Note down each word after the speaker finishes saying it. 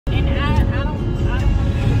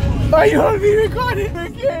Why you want to be recorded? Why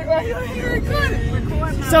you want to be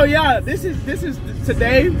recorded? So yeah, this is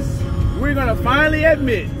today. We're gonna finally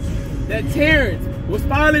admit that Terrance was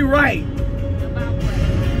finally right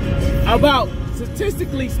about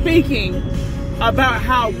statistically speaking about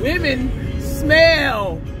how women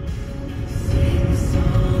smell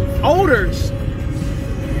odors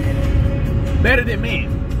better than men.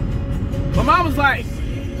 My mom was like,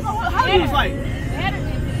 how he was like,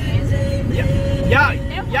 y'all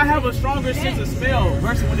have a stronger sense of smell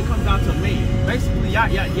versus when it comes down to men. Basically, y'all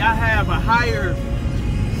have a higher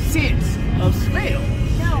sense of smell.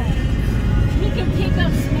 No, he can pick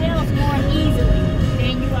up smells more easily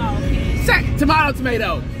than you all can.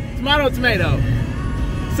 Tomato.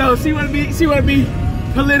 So she wanna be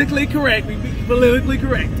politically correct. We be politically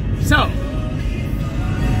correct. So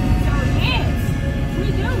yes,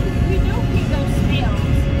 we do pick up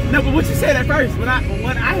smells. No, but what you said at first when I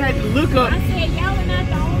had to look up. I said y'all are not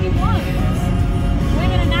the only ones.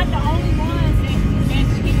 Women are not the only ones that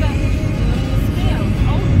pick up smells,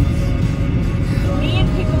 odors. Men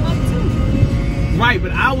pick them up too. Right,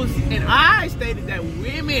 but I stated that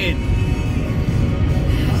women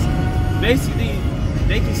basically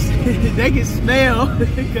they can smell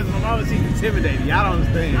because my mama she's intimidated. Y'all don't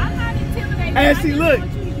understand. I'm not intimidated. And see, look,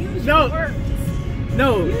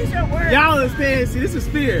 no, use your words. y'all understand. See, this is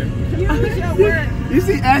fear. Use your words. You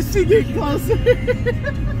see, as she get closer. Make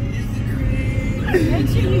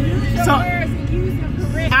sure you use your words and use them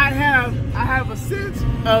correctly. I have a sense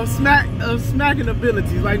of smacking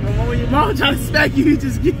abilities. Like when your mom tries to smack you, you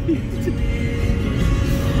just get.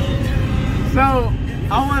 So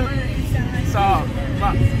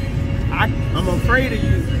I'm afraid to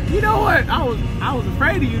use. You know what? I was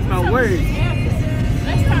afraid to use my words.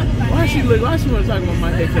 Let's talk about Why she want to talk about my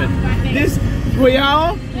haircut? This, for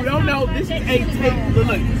y'all who don't know, this is a tape.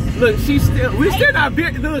 Look, we're still not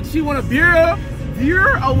veer. Look, she want to veer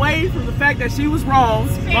away from the fact that she was wrong.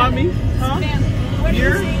 Mommy, huh?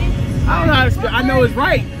 Veer? I don't know how to spell. I know it's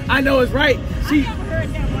right. I never heard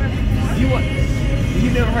that word before. You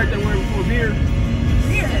never heard that word before? Veer.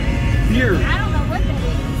 Veer. I don't know what that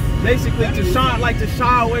is. Basically, to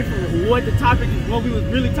shy away from what the topic is, what we was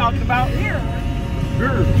really talking about. Veer.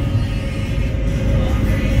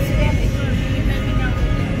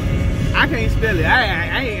 I can't spell it.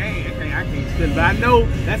 I can't spell it, but I know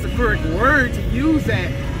that's the correct word to use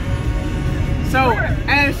that. So,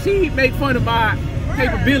 as she made fun of my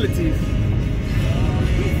capabilities,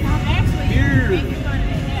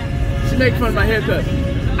 she made fun of my haircut.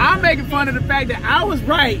 I'm making fun of the fact that I was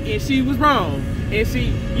right and she was wrong. And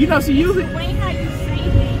she uses it. It's the way how you say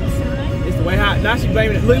things, son. It's the way how, now she's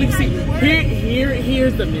blaming it. Look, see,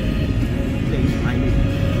 here's the I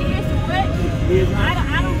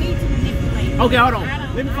don't need to manipulate. Okay, hold on.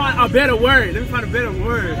 Let me find a better word. No, it's not a better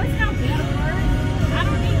word. I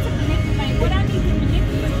don't need to manipulate. What I need to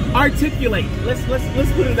manipulate? Articulate. Let's put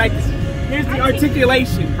it like this. Here's the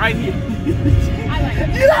articulation right here. I like it.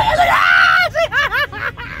 Yes.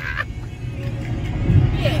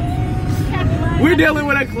 We're dealing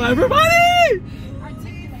with a clever buddy.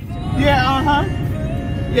 Articulate. Yeah,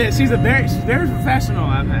 Yeah, she's very professional.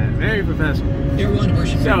 I've had very professional.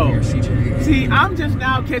 So, see, I'm just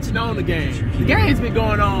now catching on the game. The game's been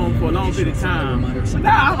going on for a long bit of time. But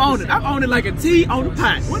now I'm on it. I'm on it like a tea on the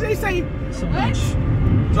pot. What do they say?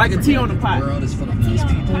 Like a tea on the pot. The world is full of nice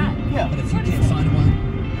people. Yeah. But if you can't find one,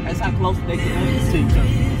 that's how close they get on the tea.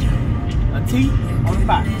 A tea on the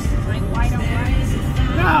pot. Like white on rice.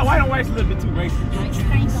 Nah, white on rice is a little bit too racist. Like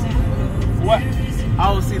spank on. What?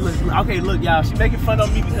 Oh, see, look. Okay, look, y'all. She making fun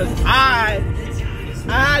of me because I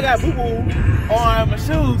got boo-boo on my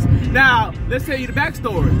shoes. Now, let's tell you the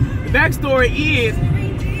backstory. The backstory is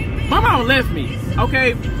my mom left me.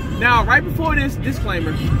 Okay. Now, right before this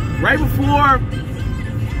disclaimer, right before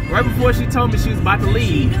she told me she was about to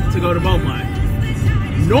leave to go to Beaumont.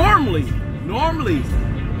 Normally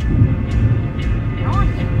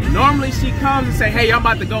she comes and say, "Hey, I'm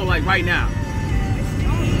about to go like right now."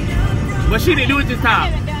 But she didn't do it this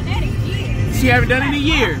time. She haven't done it in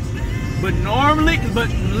years. But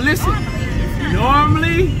listen,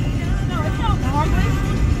 normally. No, it's not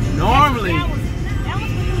normally. Normally. That was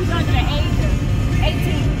when you was under the age of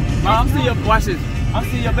 18. Mom, I'm still your, watch this. I'm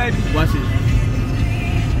still your baby. Watch this.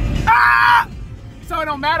 Ah! So it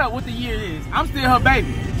don't matter what the year is. I'm still her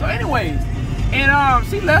baby. So anyways, and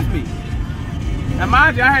she left me. And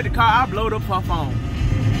mind you, I had to call, I blowed up her phone.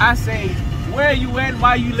 I say, where are you at and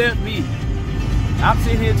why you left me? I'm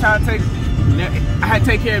sitting here trying to I had to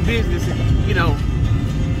take care of business, you know,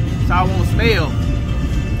 so I won't smell.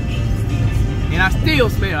 And I still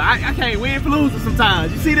smell. I can't win for losing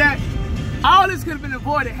sometimes. You see that? All this could have been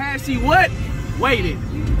avoided had she what? Waited.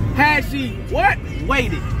 Had she what?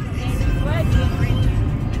 Waited.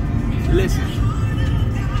 Listen.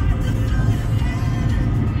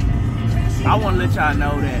 I want to let y'all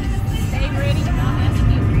know that Stay ready. You don't have to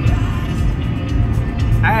get ready.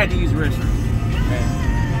 I had to use the restroom. Okay.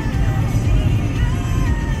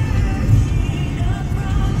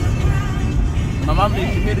 My mom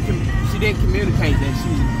didn't communicate that she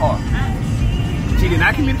was in the car. She did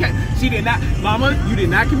not communicate. She did not. Mama, you did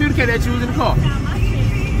not communicate that you was in the car.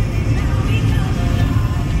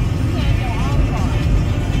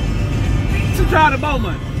 To drive to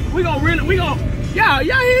Momma. Y'all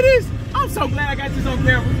hear this? I'm so glad I got this on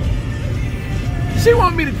camera. She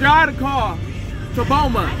want me to drive the car to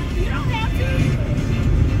Momma. You don't have to.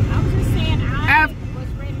 I was just saying I was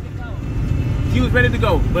ready to go. She was ready to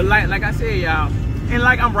go. But like I said, y'all, and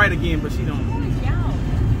like I'm right again, but she don't. Who is y'all?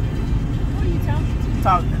 Who are you talking to?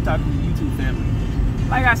 Talking to the YouTube family.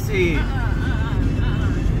 Like I said,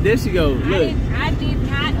 there she goes. Look. I did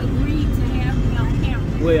not agree to have me on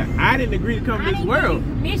camera. Well, I didn't agree to come to this world.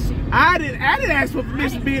 I didn't ask for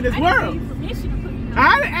permission to be in this world.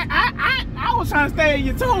 I was trying to stay in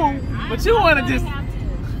your tomb, but you want to just. I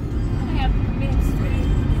have permission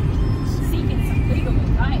seeking some legal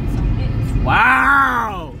advice on this.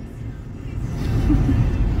 Wow.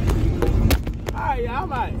 Alright, y'all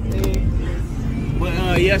might.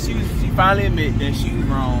 But yeah, she finally admitted that she was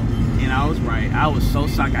wrong and I was right. I was so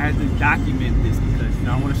shocked. I had to document this because I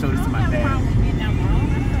want to show this to my dad.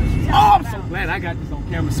 Oh, I'm so glad I got this on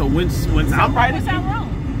camera. So when I'm right, was I wrong?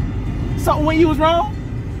 So when you was wrong,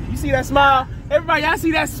 you see that smile? Everybody, y'all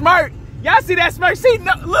see that smirk? Y'all see that smirk? See,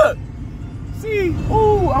 no, look. See,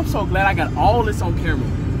 ooh, I'm so glad I got all this on camera.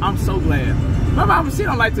 I'm so glad. My mama, she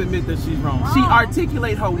don't like to admit that she's wrong. She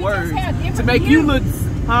articulate her words to make you look,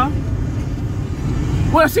 huh?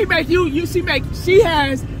 Well, she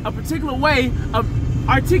has a particular way of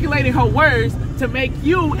articulating her words to make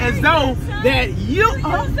you as though that you.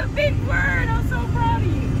 That's a big word. I'm so proud of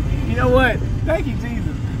you. You know what? Thank you,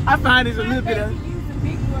 Jesus. I find it's a little bit of. You use a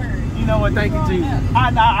big word. You know what? Thank you, Jesus. You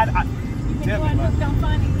can go and look on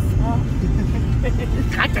funnies.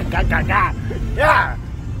 Yeah.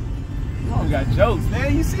 Oh, we got jokes,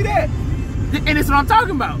 man. You see that? And it's what I'm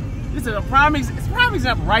talking about. This is a prime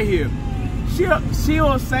example right here.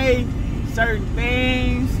 She'll say certain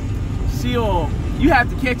things. You have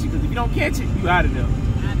to catch it, because if you don't catch it, you out of there.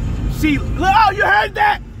 Oh, you heard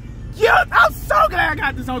that? I'm so glad I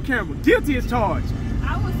got this on camera. Guilty as charged.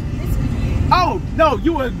 I was listening to you. Oh, no,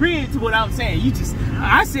 you were agreeing to what I'm saying.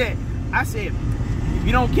 I said, if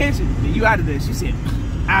you don't catch it, then you out of there. She said,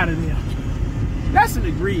 out of there. That's an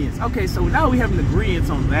agreement. Okay, so now we have an agreement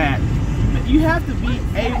on that. You have to be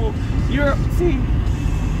able. You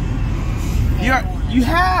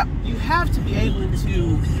have to be able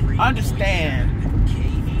to understand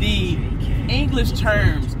the English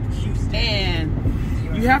terms, and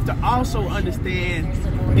you have to also understand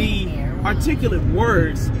the articulate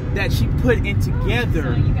words that she put in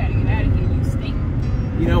together. You gotta get out of here, you stink.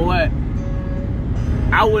 You know what?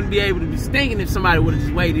 I wouldn't be able to be stinking if somebody would have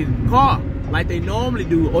just waited in the car like they normally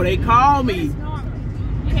do, or they call me. It's normal.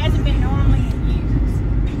 It hasn't been normally in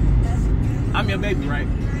years. I'm your baby, right?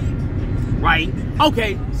 Right.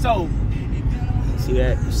 Okay, so see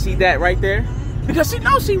that? You see that right there? Because she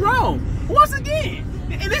knows she wrong. Once again.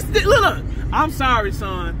 And look, I'm sorry,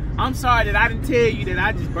 son. I'm sorry that I didn't tell you that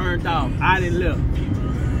I just burned off. I didn't look.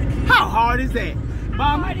 How hard is that?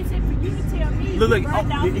 How hard is it for you to tell me? Look,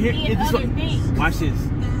 watch this.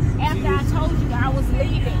 After I told you I was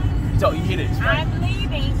leaving. So you hear this, right? I'm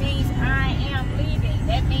leaving means I am leaving.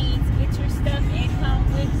 That means get your stuff and come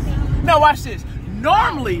with me. No, watch this.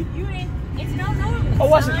 Normally, it's no normally. Oh,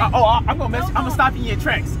 watch this. I'm gonna stop you in your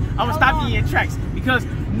tracks. I'm gonna stop you in your tracks because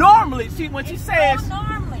normally, when she says,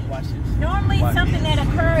 normally. Watch this. Normally, it's something that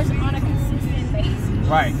occurs on a consistent basis.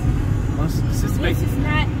 Right. On a consistent basis. This is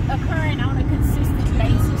not occurring on a consistent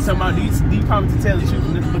basis. So, do you promise to tell the truth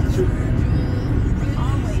and nothing but the truth?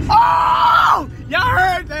 Always. Oh! Y'all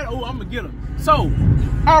heard that? Oh, I'm gonna get him. So,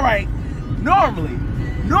 all right. Normally,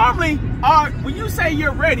 when you say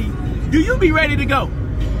you're ready, do you be ready to go?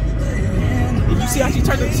 And you see how she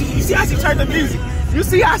turned the music? You see how she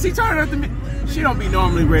turned up the music? She don't be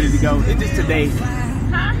normally ready to go. It's just today.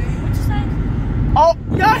 Huh? What you say? Oh,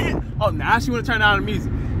 y'all. Oh, now she wanna turn down the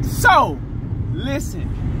music. So, listen.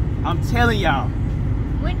 I'm telling y'all.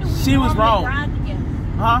 When do we she was wrong. Ride together?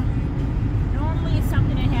 Huh? Normally, it's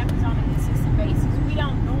something that happens on a consistent basis. We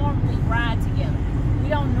don't normally ride together. We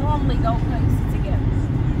don't normally go places together.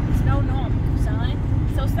 It's no normal, son.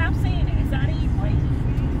 So stop saying it. It's out of you,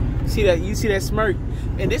 crazy. See that? You see that smirk?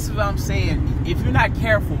 and this is what I'm saying. If you're not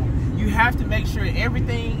careful, you have to make sure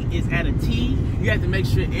everything is at a T. You have to make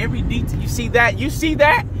sure every detail. You see that?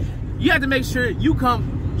 You have to make sure you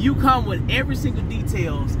come with every single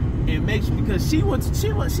details and make sure, because she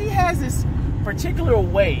has this particular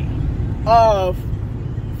way of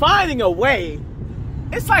finding a way.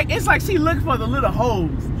 It's like she looks for the little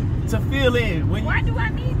holes to fill in. Why do I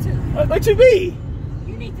need to? What you mean?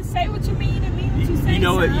 You need to say what you mean and mean what you say. You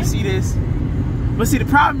know what? Son. You see this? But see, the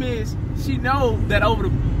problem is she knows that over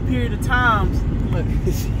the period of times. Look,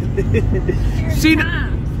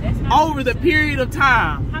 over the period of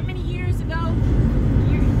time. How many years ago?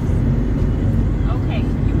 Okay,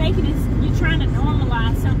 you're making this. You're trying to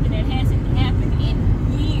normalize something that hasn't happened in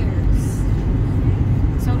years.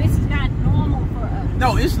 So this is not normal for us.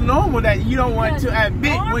 No, it's normal that you don't want to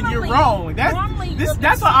admit when you're wrong. That's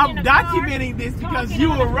why I'm documenting this, because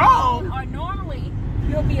you were wrong. Or normally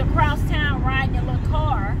you'll be across town riding your little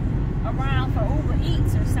car around for Uber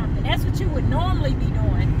Eats or something. That's what you would normally be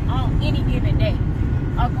doing on any given day.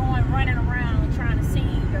 Or running around trying to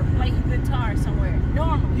sing or play guitar somewhere.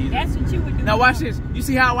 Normally, that's what you would do. Now watch this. You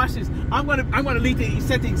see how I watch this? I'm gonna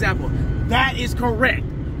set the example. That is correct.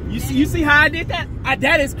 You see how I did that?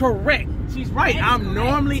 That is correct. She's right. I'm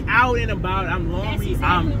normally out and about. That's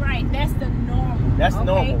exactly right. That's the normal. That's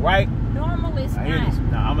normal, right? Normal is not.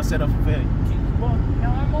 Now I'm gonna set up for failure.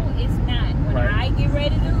 Normal is not. When I get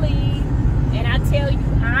ready to leave and I tell you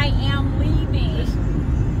I am leaving,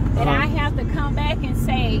 and I have to come back and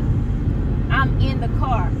say I'm in the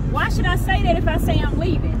car. Why should I say that if I say I'm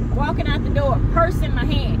leaving? Walking out the door, purse in my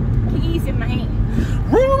hand, keys in my hand.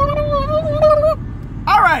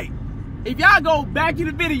 All right. If y'all go back in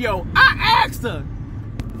the video, I asked her,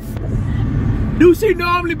 do she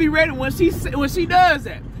normally be ready when she does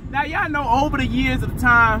that? Now y'all know over the years of the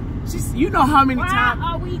time, you know how many times.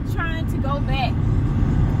 Why are we trying to go back?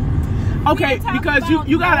 Okay, because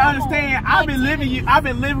you gotta understand, I've been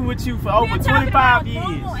living with you for over 25 years.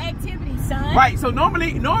 Normal activity, son. Right. So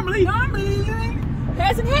normally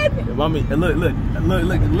hasn't happened. Mommy,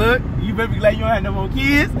 look. You better be glad you don't have no more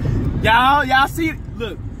kids. Y'all see it.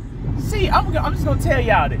 Look. See, I'm just gonna tell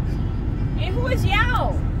y'all this. And who is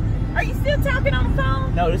y'all? Are you still talking on the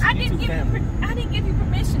phone? No, this is YouTube family. I didn't give you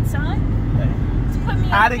permission, son. Hey. To put me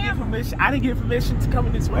on I didn't get permission to come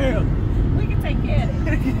in this world. We can take care of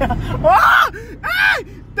it. Oh! Hey!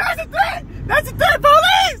 That's a threat! That's a threat,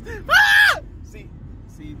 police! Ah!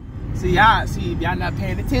 See, y'all, if y'all not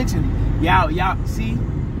paying attention, y'all, see?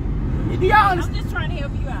 Do y'all understand? I'm just trying to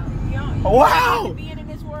help you out. Wow! Being in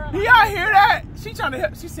this world. Do y'all hear that? She trying to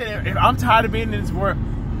help. She said, if I'm tired of being in this world.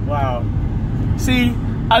 Wow. See,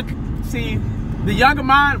 the younger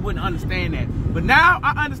mind wouldn't understand that. But now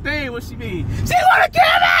I understand what she means. She wanna kill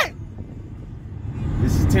me!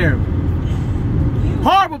 This is terrible.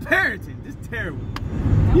 Horrible parenting. This is terrible.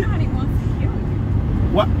 Nobody wants to kill you.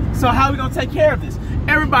 What? So how are we gonna take care of this?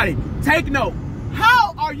 Everybody, take note.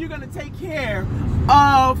 How are you gonna take care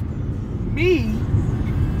of me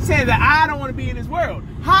saying that I don't want to be in this world?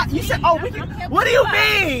 How you said? Oh, we can. What do you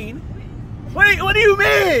mean? What do you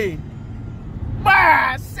mean?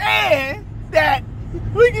 By saying that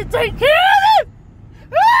we can take care of it?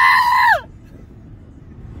 Ah!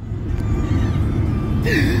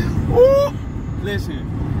 Ooh. Listen.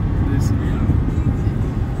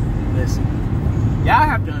 Y'all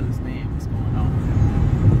have to understand what's going on.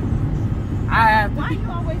 Why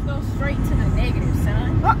you always go straight to the negative,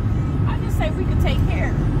 son? I just say we can take care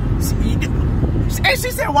of it. And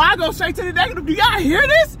she said, why I go straight to the negative? Do y'all hear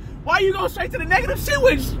this? Why you go straight to the negative? She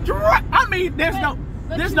went straight. I mean, there's no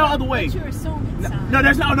other way. But you're assuming, son. No,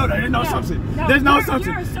 there's no assumption. There's no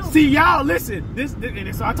assumption. See, y'all, listen. This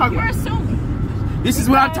is what I'm talking about. You're assuming. This is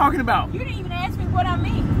what I'm talking about. You didn't even ask me what I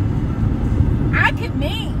mean. I could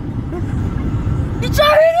mean. Did y'all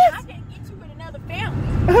hear this? I can get you with another family.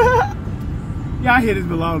 Y'all hear this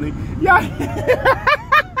baloney. Y'all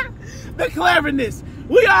the cleverness.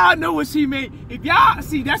 We all know what she meant. If y'all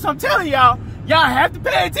see, that's what I'm telling y'all. Y'all have to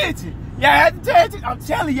pay attention. Y'all have to pay attention. I'm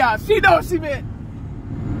telling y'all, she knows what she meant.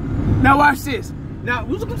 Now watch this. Now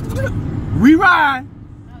rewind.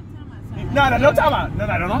 No, don't talk about. No,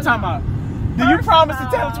 don't talk about. Do you promise to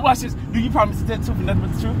tell the truth? Watch this. Do you promise to tell the truth and nothing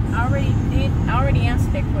but the truth? I already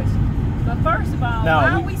answered that question. But first of all,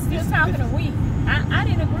 why are we still talking to we? I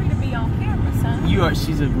didn't agree to be on camera, son.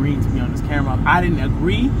 She's agreeing to be on this camera. I didn't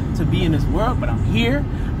agree to be in this world, but I'm here.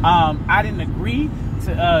 I didn't agree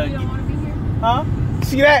to. You don't want to be here? Huh?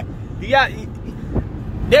 See that?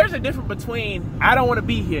 There's a difference between I don't want to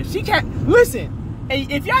be here. She can't listen.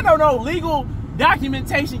 If y'all don't know legal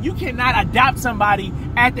documentation, you cannot adopt somebody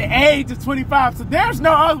at the age of 25. So there's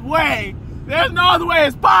no other way There's no other way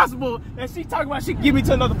it's possible that she talking about she can give me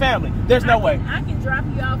to another family. There's no way. I can drop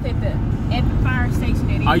you off at the fire station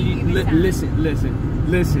at Are you listen to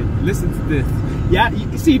this? Yeah,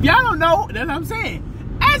 see, if y'all don't know, that's what I'm saying.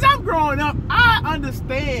 As I'm growing up, I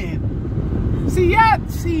understand. See,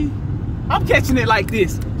 I'm catching it like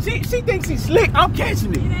this. She thinks she's slick. I'm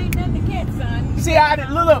catching it. It ain't nothing to catch, son. See,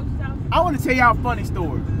 look. I want to tell y'all a funny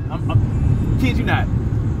story. I'm kid you not.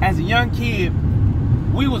 As a young kid,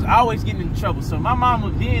 we was always getting in trouble. So my mama,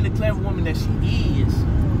 being the clever woman that she is.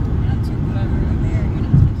 Not too clever,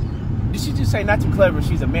 American. Did she just say not too clever?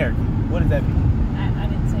 She's American. What does that mean? I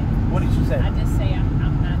didn't say that. What did you say? I just say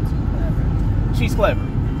I'm not too clever. She's clever.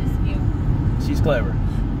 Just you. She's clever.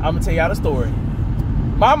 I'm gonna tell y'all the story.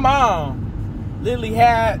 My mom literally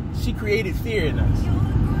she created fear in us.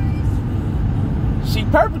 She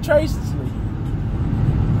perpetrationally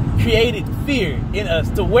created fear in us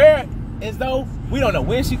to where as though we don't know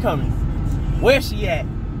where she coming, where she at,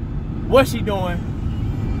 what she doing.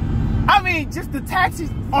 I mean, just the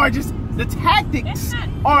tactics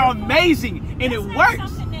are amazing, and it works.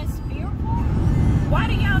 Something that's fearful. Why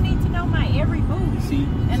do y'all need to know my every move? See,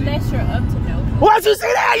 unless you're up to no good. What you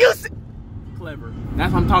see that? You see? Clever.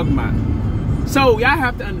 That's what I'm talking about. So y'all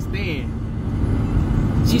have to understand.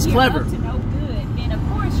 She's clever. Up to no good, then of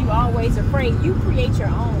course you always afraid. You create your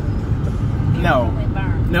own. No.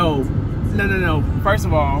 First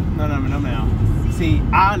of all, no. See,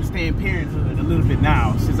 I understand parenthood a little bit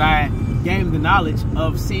now since I gained the knowledge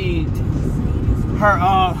of seeing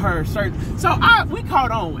her certain. So we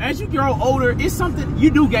caught on. As you grow older, it's something you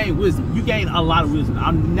do gain wisdom. You gain a lot of wisdom.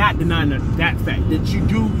 I'm not denying that fact that you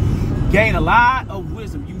do gain a lot of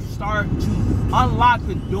wisdom. You start to unlock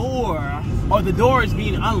the door, or the door is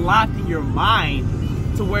being unlocked in your mind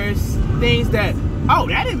to where it's things that, oh,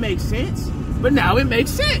 that didn't make sense, but now it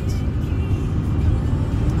makes sense.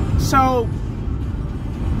 So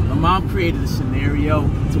my mom created a scenario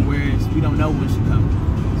to where we don't know when she's coming.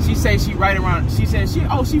 She says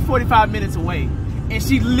she's 45 minutes away, and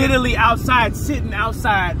she literally sitting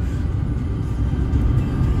outside.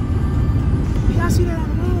 Y'all see that on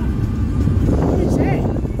the wall? What is that?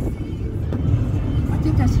 I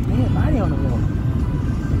think that's a dead body on the wall.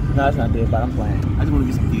 No, it's not a dead body. I'm playing. I just want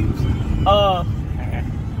to get some views.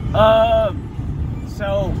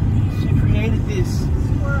 So she created this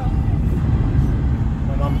squirrel.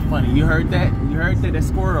 My mama's funny. You heard that? You heard that? That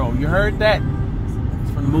squirrel. You heard that?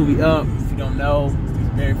 It's from the movie Up. If you don't know, it's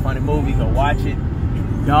a very funny movie. Go watch it.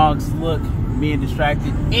 Dogs look, being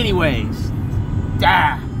distracted. Anyways,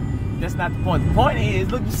 that's not the point. The point is,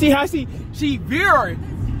 look, you see how she veered.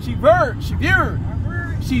 She veered.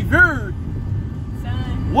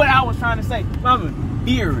 Son. What I was trying to say, mama,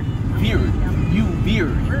 veered. You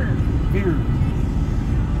veered.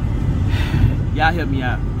 Y'all help me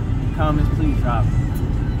out. Comments, please drop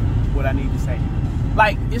what I need to say.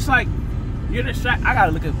 Like, it's like you're distracted. I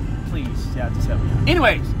gotta look at. Please, y'all just help me out.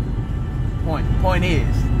 Anyways, point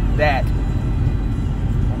is that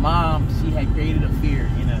my mom, she had created a fear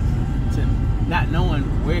in us to not knowing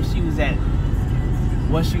where she was at,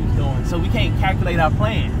 what she was doing. So we can't calculate our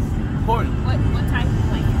plans accordingly. What type of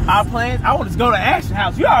plans? Our plans. I want to go to Action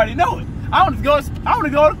House. You already know it. I want to go to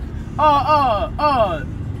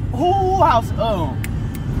who house?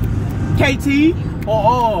 KT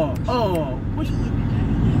or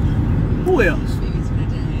who else?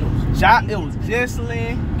 It was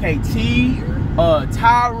Jesselyn, KT,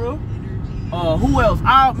 Tyra, who else?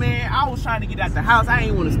 Oh man, I was trying to get out the house. I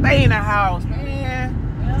ain't want to stay in the house, man.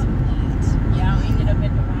 Y'all ended up at the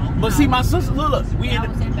wrong house. But see, my sister, look, we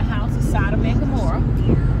was at the house of Sodom and Gomorrah.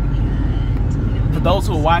 For those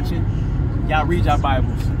who are watching, y'all read your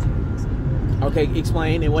Bibles. Okay,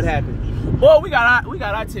 explain and what happened. Well, we got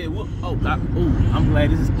our tell. I'm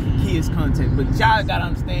glad this is kids content, but y'all gotta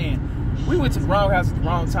understand. We went to the wrong house at the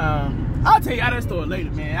wrong time. I'll tell y'all that story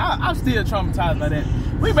later, man. I'm still traumatized by that.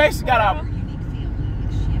 We basically got our.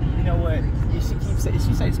 You know what?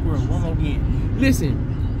 She say squirrel one more again. Listen,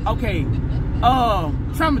 okay.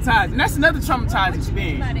 Traumatized, and that's another traumatized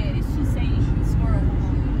experience. What do you mean by that? Is she saying squirrel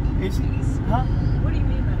one more? Is she? Huh? What do you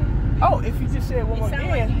mean by that? Oh, if you just said one more again.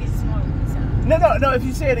 Like you get smart. No. If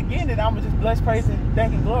you say it again, then I'm gonna just bless, praise, and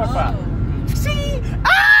thank and glorify. Oh. See,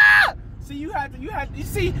 See, you have to. You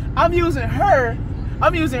see, I'm using her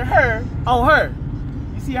on her.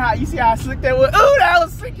 You see how I slick that was? Ooh, that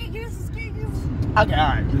was slick. Okay, all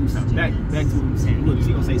right. Let me stop. Back to what I'm saying. Look,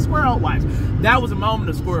 she gonna say squirrel. Watch. That was a moment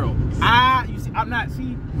of squirrel. You see, I'm not.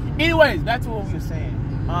 See. Anyways, back to what we were saying.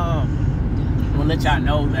 I'm gonna let y'all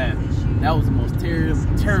know that was the most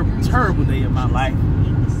terrible day of my life.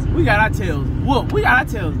 We got our tails whooped. We got our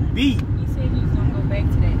tails beat. You said you was gonna go back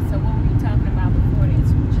to that. So what were you talking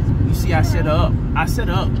see, I set her up.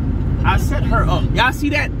 I set her up. Y'all see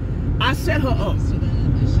that? I set her up.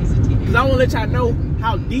 Because I want to let y'all know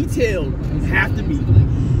how detailed you have to be.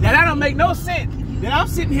 Now, that don't make no sense. That I'm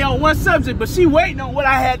sitting here on one subject, but she waiting on what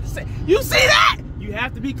I had to say. You see that? You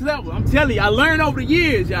have to be clever. I'm telling you, I learned over the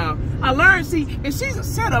years, y'all. I learned, see, and she's a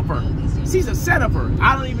setuper. She's a setuper.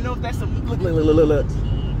 I don't even know if that's a look.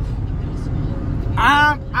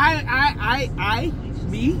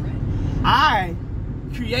 I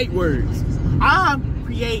create words. I'm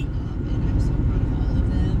creativity.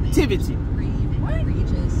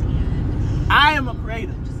 I am a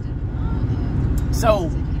creator.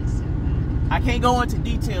 So I can't go into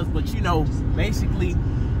details, but you know, basically,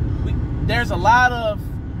 there's a lot of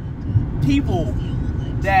people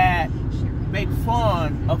that make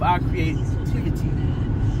fun of our creativity.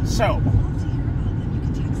 So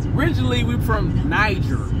originally we're from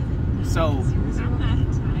Niger. So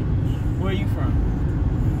where are you from?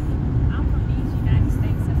 I'm from these United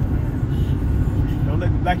States of America. Don't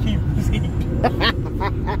look like you.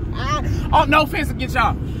 Oh, no offense against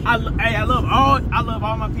y'all. I love all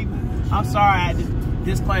my people. I'm sorry, I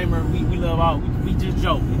disclaimer. We love all. We just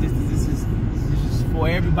joke. This is for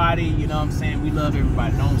everybody. You know what I'm saying? We love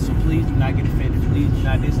everybody. No, so please do not get offended. Please do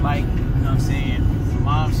not dislike. You know what I'm saying?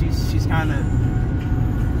 My mom, she's kind of.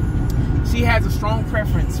 She has a strong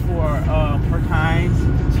preference for her kind.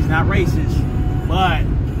 She's not racist, but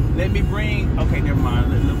let me bring. Okay, never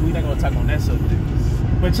mind. We're not gonna talk on that subject.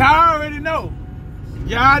 But y'all already know.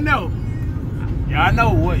 Y'all know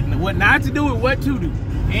what not to do and what to do.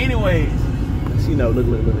 Anyways, you know, look,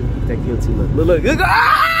 that guilty look.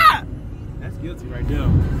 Ah! That's guilty right there.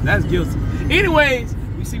 That's guilty. Anyways,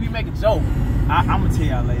 we make a joke. I'm gonna tell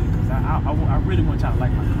y'all later because I really want y'all to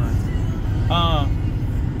like my content.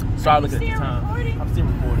 Sorry, look at the time. Recording? I'm still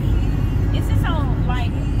recording. Is this on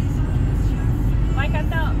like I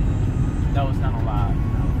thought? No, it's not on live.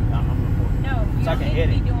 No, I'm recording. No, you So I don't can need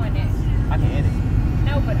edit. to be doing that. I can edit.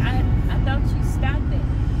 No, but I thought you stopped it.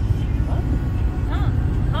 What?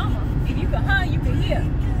 Momma. If you can you can hear.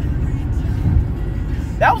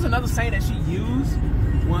 That was another saying that she used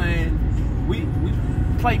when we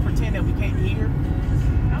play pretend that we can't hear.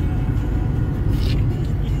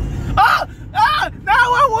 Oh!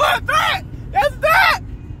 911 threat! That's that!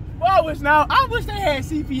 Well, I wish they had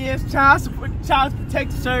CPS, child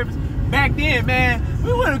protective service back then, man.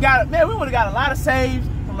 We would have got a lot of saves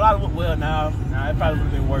from a lot of, well, no, it probably would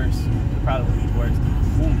have been worse.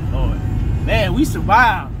 Ooh, Lord. Man, we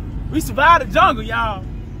survived. We survived the jungle, y'all.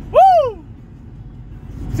 Woo!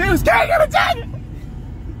 See, we can't get a jacket.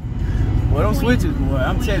 Well, them switches, boy,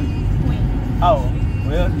 I'm telling you. Oh,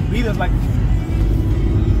 well, beat us like.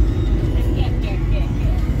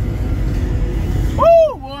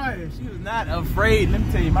 Woo, boy, she was not afraid. Let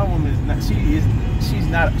me tell you, my woman is not.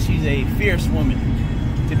 She's a fierce woman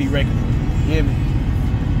to be reckoned with. You hear me?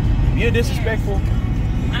 If you're disrespectful,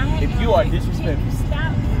 if you are disrespectful.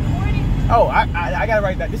 Stop recording. Oh, I got to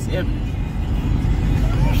write that. This is evidence.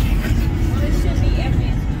 Well, it should be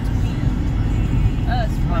evidence between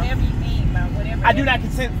us, whatever you mean by whatever. I do not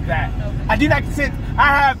consent to that. I do not consent.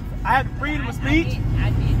 I have freedom of speech.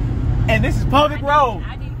 I did. And this is public road.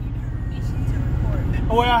 I didn't give you permission to record.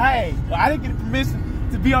 Well, hey, I didn't get permission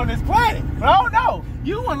to be on this planet. But oh no,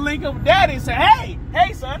 you want to link up with Daddy and say, hey,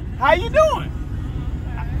 son, how you doing?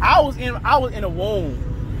 I was in a womb.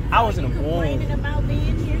 I was in a womb. Complaining about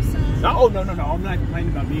being here, son? No. I'm not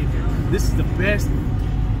complaining about being here. This is the best.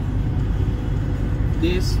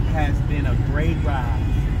 This has been a great ride.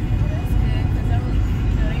 Well, that's good, because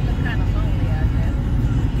they look kind of lonely out there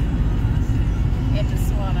at the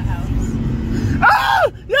slaughterhouse.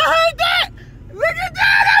 Oh, you heard that? Look at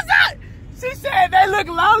that. That's it. She said they look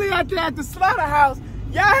lonely out there at the slaughterhouse.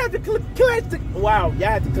 Y'all had to clutch. Wow, y'all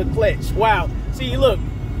had to clutch. Wow. See, look,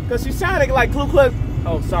 because she sounded like Ku Klux.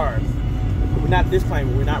 Oh, sorry. We're not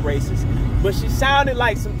disclaimer. We're not racist. But she sounded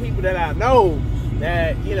like some people that I know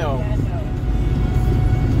that, you know.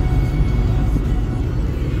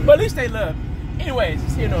 But at least they love me. Anyways,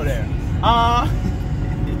 it's here nor there.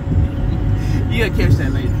 You'll catch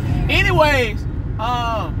that later. Anyways,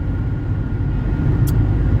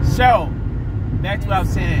 so back to what I was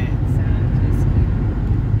saying.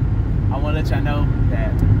 I want to let y'all know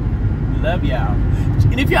that we love y'all.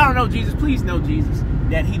 And if y'all don't know Jesus, please know Jesus,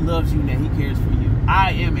 that he loves you and that he cares for you.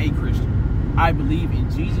 I am a Christian. I believe in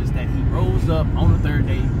Jesus, that he rose up on the third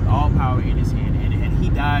day with all power in his hand, and he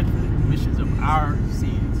died for the remissions of our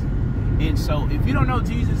sins. And so if you don't know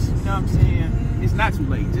Jesus, you know what I'm saying, it's not too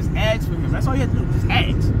late. Just ask for him. That's all you have to do. Just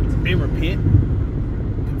ask and repent,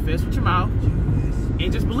 confess with your mouth,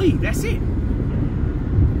 and just believe. That's it.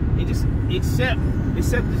 And just accept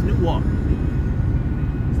accept this new walk.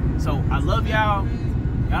 So I love y'all.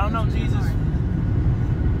 Y'all don't know Jesus.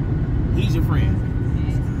 He's your friend.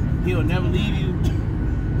 He'll never leave you.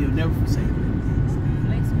 He'll never forsake you.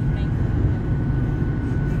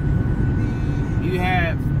 You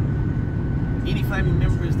have any family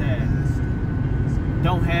members that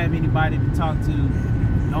don't have anybody to talk to,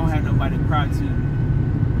 don't have nobody to cry to,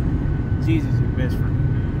 Jesus is your best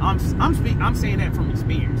friend. I'm saying that from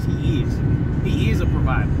experience. He is a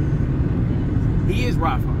provider. He is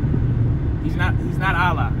Rapha. He's not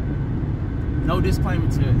Allah. No disclaimer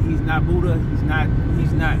to, he's not Buddha, he's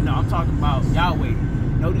not, no, I'm talking about Yahweh.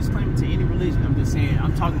 No disclaimer to any religion. I'm just saying,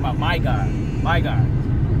 I'm talking about my God.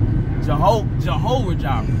 Jehovah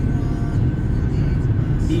Jireh.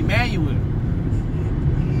 Emmanuel.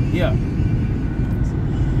 Yeah.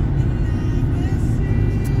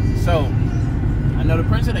 So, I know the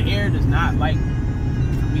Prince of the Air does not like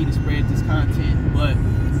me to spread this content, but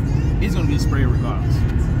it's going to get spread regardless.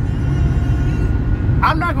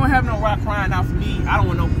 I'm not going to have no rock crying out for me. I don't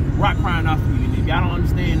want no rock crying out for you. And if y'all don't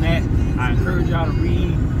understand that, I encourage y'all to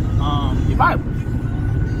read your Bible.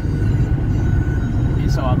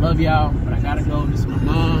 And so I love y'all, but I got to go. This is my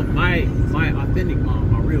mom, my authentic mom,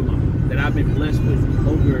 my real mom, that I've been blessed with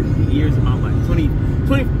over the years of my life.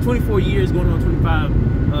 24 years, going on 25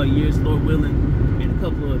 years, Lord willing, in a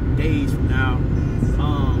couple of days from now.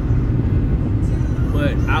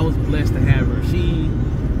 But I was blessed to have her. She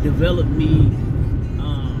developed me.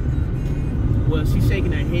 Well, she's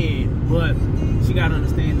shaking her head, but she got to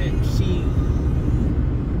understand that she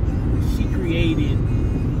created,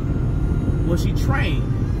 well, she trained.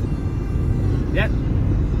 That's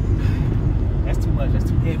too much. That's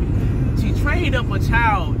too heavy. She trained up a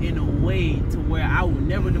child in a way to where I will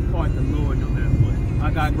never depart the Lord no matter what.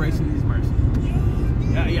 By God's grace and His mercy.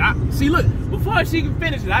 See, look, before she can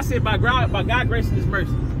finish it, I said by God's grace and His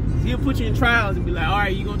mercy. He'll put you in trials and be like, all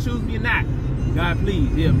right, you gonna choose me or not? God, please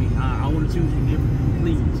help me. I want to choose you different.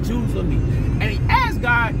 Please choose for me. And he asked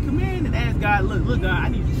God, come in and ask God, look, God, I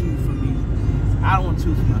need you to choose for me. I don't want to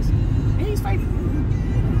choose for myself. And He's faithful.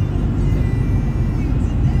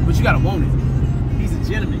 But you gotta want it. He's a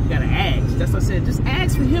gentleman. You gotta ask. That's what I said. Just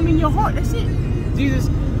ask for Him in your heart. That's it. Jesus,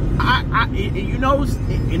 and you notice,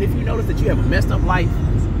 and if you notice that you have a messed up life,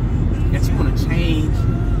 that you want to change,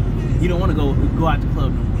 you don't want to go out the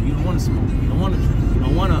club no more. You don't want to smoke. You don't want to drink. You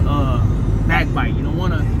don't want to backbite. You don't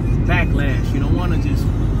want to backlash. You don't want to just.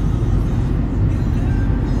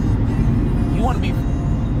 You want to be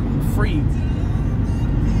free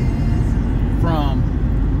from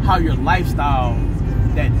how your lifestyle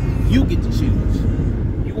that you get to choose.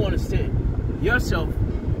 You want to set yourself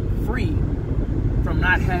free from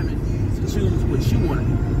not having to choose what you want to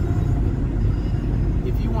do.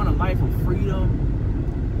 If you want a life of freedom,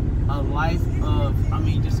 a life of,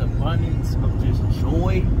 just abundance, of just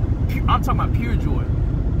joy. I'm talking about pure joy.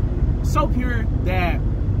 So pure that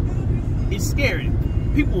it's scary.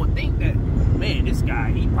 People would think that, man, this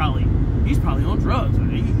guy, he's probably on drugs. Or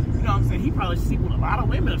you know what I'm saying? He probably sleep with a lot of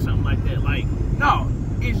women or something like that. Like, no,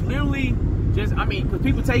 it's literally just, because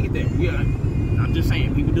people take it there. Yeah, I'm just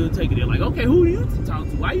saying, people do take it there. Like, okay, who do you talk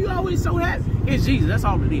to? Why are you always so happy? It's Jesus. That's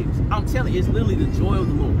all it is. I'm telling you, it's literally the joy of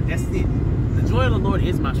the Lord. That's it. The joy of the Lord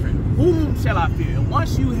is my strength. Whom shall I fear? And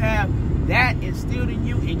once you have that instilled in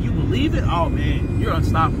you and you believe it, oh man, you're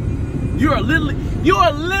unstoppable. You're unstoppable.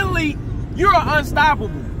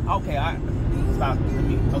 Okay, stop.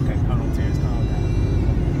 Okay, hold on, Terrance, calm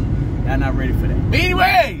down. Y'all not ready for that. But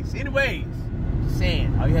anyways, just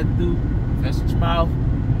saying, all you have to do, confess with your mouth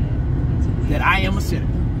that I am a sinner.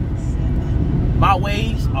 My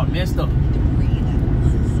ways are messed up.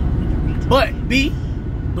 But believe.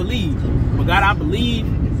 But God, I believe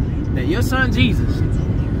that your son Jesus,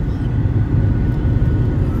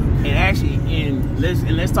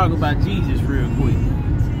 and let's talk about Jesus real quick.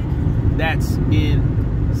 That's been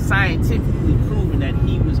scientifically proven that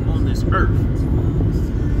He was on this earth.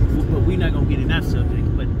 But we're not gonna get in that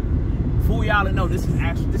subject. But for y'all to know, this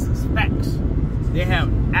is facts. They have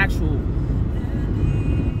actual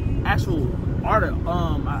I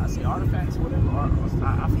say artifacts or whatever.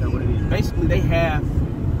 I forgot what it is. Basically, they have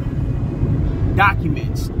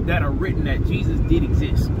documents that are written that Jesus did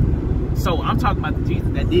exist. So I'm talking about the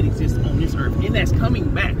Jesus that did exist on this earth, and that's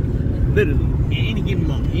coming back, literally, in any given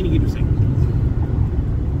moment, any given second.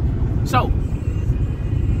 So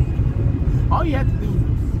all you have to do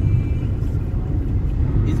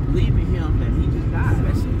is believe in Him that He just died.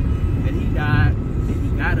 That's it. That He died,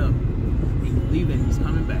 and He got up, and you believe that He's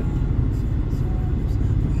coming back.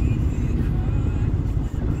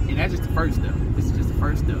 And that's just the first step. This is just the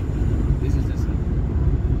first step. This is just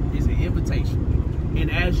it's an invitation.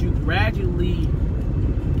 as you gradually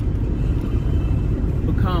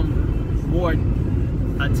become more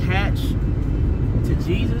attached to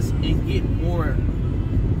Jesus and get more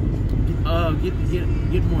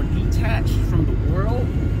get more detached from the world,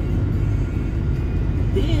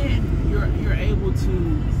 then you're able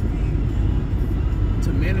to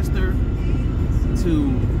minister,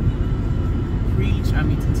 to preach,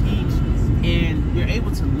 to teach, and you're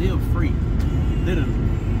able to live free, literally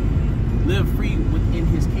live free within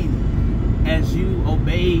His kingdom as you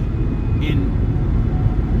obey and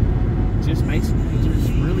just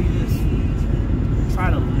really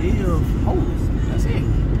try to live holy. That's it.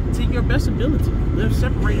 To your best ability, live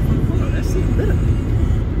separated from the world. That's it, literally.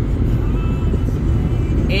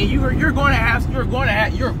 And you're going to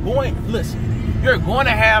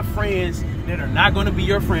have friends that are not going to be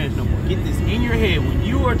your friends no more. Get this in your head. When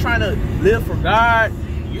you are trying to live for God,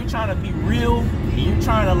 you're trying to be real, and you're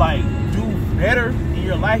trying to do better in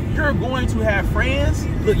your life, you're going to have friends.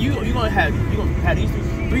 Look, you're gonna have these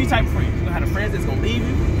three types of friends. You're gonna have the friends that's gonna leave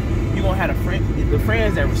you. You're gonna have the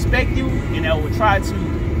friends that respect you and that will try to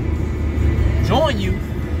join you,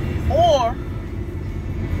 or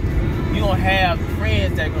you're gonna have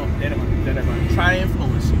friends that are gonna try to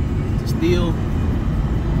influence you to still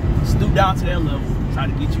stoop down to their level, try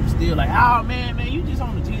to get you still like, oh man, you just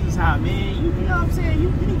on the Jesus high, man. You know what I'm saying?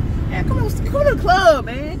 Man, come to the club,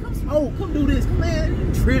 man. Come smoke, come do this, come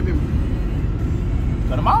in, tripping.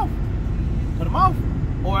 Cut them off,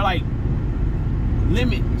 or like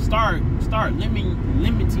start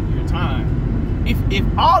limiting your time. If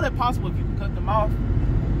all that possible, if you can cut them off,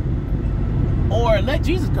 or let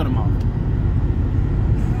Jesus cut them off.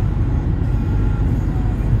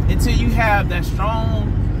 Until you have that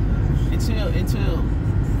strong, until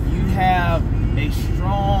you have a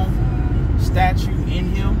strong statue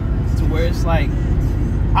in Him, to where it's like,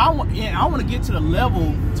 I want to get to the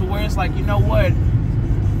level to where it's like, you know what,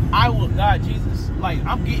 God, Jesus, like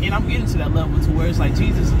I'm getting to that level to where it's like,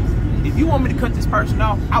 Jesus, if you want me to cut this person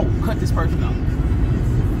off, I will cut this person off.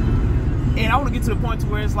 And I want to get to the point to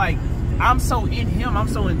where it's like, I'm so in Him, I'm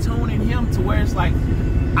so in tune in Him, to where it's like,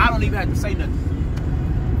 I don't even have to say nothing.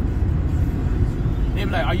 They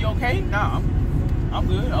be like, are you okay? Nah, I'm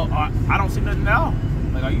good. I don't see nothing at all.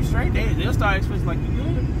 Like, are you straight? They'll start expressing like, you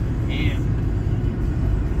good? And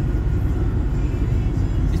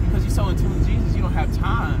it's because you're so in tune with Jesus, you don't have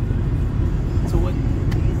time to what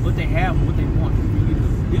they have and what they want for you to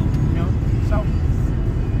do, you know? So,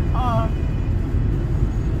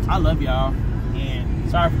 I love y'all, and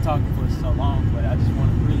sorry for talking for so long, but I just want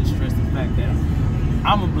to really stress the fact that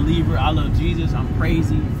I'm a believer. I love Jesus. I'm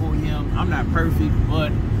crazy for Him. I'm not perfect,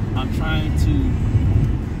 but I'm trying to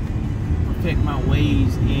perfect my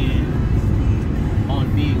ways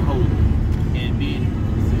on being holy and being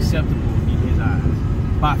acceptable in His eyes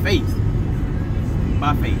by faith,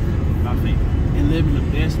 and living the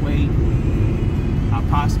best way I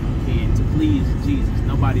possibly can to please Jesus,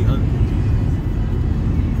 nobody other than Jesus.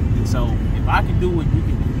 And so, if I can do what you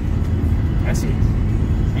can do, that's it.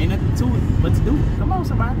 Ain't nothing to it but to do it. Come on,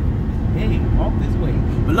 somebody. Hey, walk this way.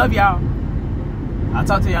 But love y'all. I'll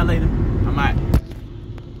talk to y'all later. I'm out.